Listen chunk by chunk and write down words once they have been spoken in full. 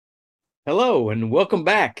Hello, and welcome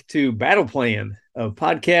back to Battle Plan, a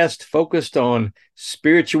podcast focused on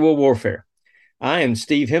spiritual warfare. I am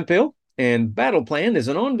Steve Hemphill, and Battle Plan is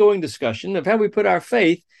an ongoing discussion of how we put our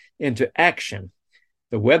faith into action.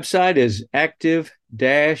 The website is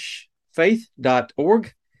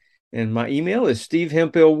active-faith.org, and my email is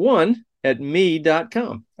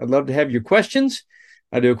stevehemphill1@me.com. I'd love to have your questions.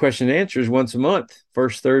 I do a question and answers once a month,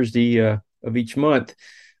 first Thursday of each month,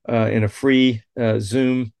 in a free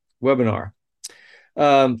Zoom webinar.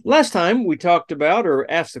 Last time we talked about or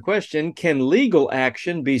asked the question, can legal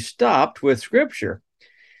action be stopped with Scripture?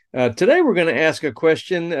 Today we're going to ask a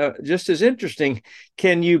question just as interesting.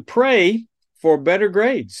 Can you pray for better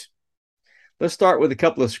grades? Let's start with a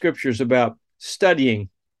couple of scriptures about studying.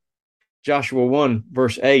 Joshua 1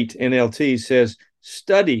 verse 8 NLT says,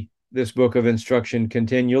 study this book of instruction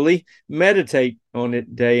continually, meditate on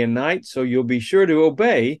it day and night, so you'll be sure to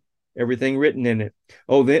obey everything written in it.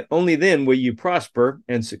 Only then will you prosper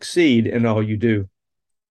and succeed in all you do.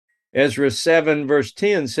 Ezra 7 verse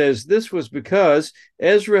 10 says, this was because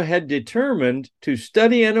Ezra had determined to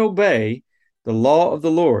study and obey the law of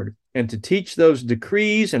the Lord and to teach those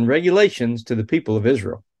decrees and regulations to the people of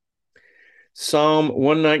Israel. Psalm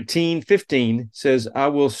 119:15 says, I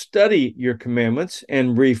will study your commandments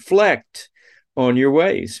and reflect on your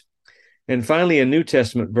ways. And finally, a New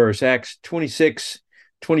Testament verse, Acts 26:24.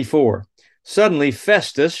 Suddenly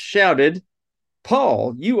Festus shouted,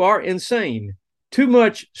 Paul, you are insane. Too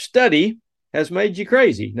much study has made you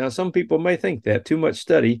crazy. Now, some people may think that too much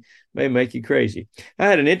study may make you crazy. I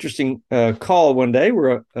had an interesting call one day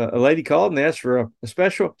where a lady called and asked for a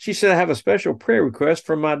special, she said, I have a special prayer request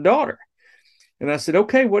from my daughter. And I said,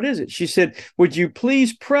 okay, what is it? She said, would you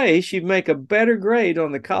please pray she'd make a better grade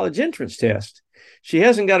on the college entrance test? She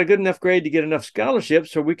hasn't got a good enough grade to get enough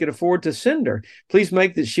scholarships so we could afford to send her. Please pray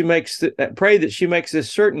that she makes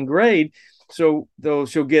this certain grade so though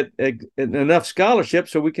she'll get enough scholarship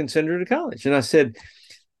so we can send her to college. And I said,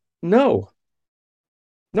 no,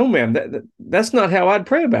 ma'am, that's not how I'd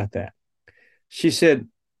pray about that. She said,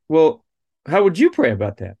 well, how would you pray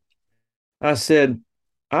about that? I said,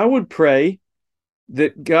 I would pray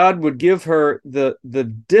that God would give her the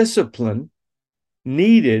discipline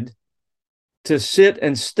needed to sit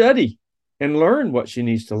and study and learn what she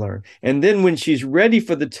needs to learn. And then when she's ready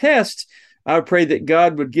for the test, I pray that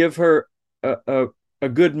God would give her a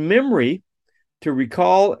good memory to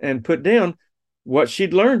recall and put down what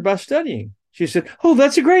she'd learned by studying. She said, oh,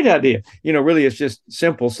 that's a great idea. Really, it's just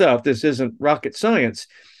simple stuff. This isn't rocket science.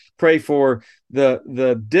 Pray for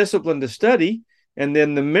the discipline to study and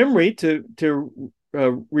then the memory to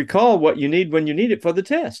recall what you need when you need it for the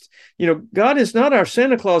test. God is not our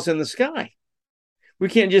Santa Claus in the sky. We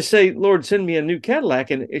can't just say, Lord, send me a new Cadillac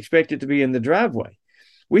and expect it to be in the driveway.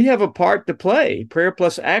 We have a part to play. Prayer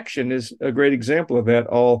plus action is a great example of that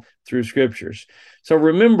all through scriptures. So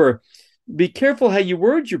remember, be careful how you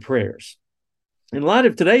word your prayers. In light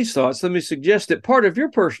of today's thoughts, let me suggest that part of your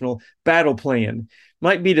personal battle plan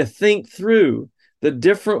might be to think through the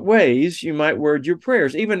different ways you might word your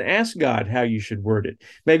prayers. Even ask God how you should word it.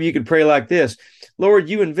 Maybe you could pray like this: Lord,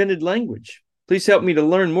 you invented language. Please help me to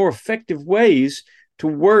learn more effective ways to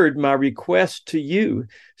word my request to you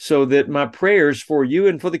so that my prayers for you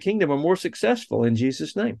and for the kingdom are more successful in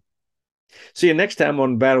Jesus' name. See you next time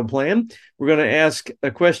on Battle Plan. We're going to ask a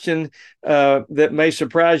question that may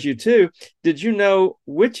surprise you too. Did you know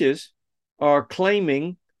witches are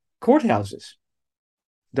claiming courthouses?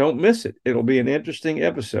 Don't miss it. It'll be an interesting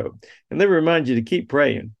episode. And let me remind you to keep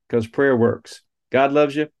praying because prayer works. God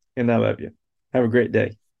loves you and I love you. Have a great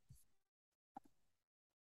day.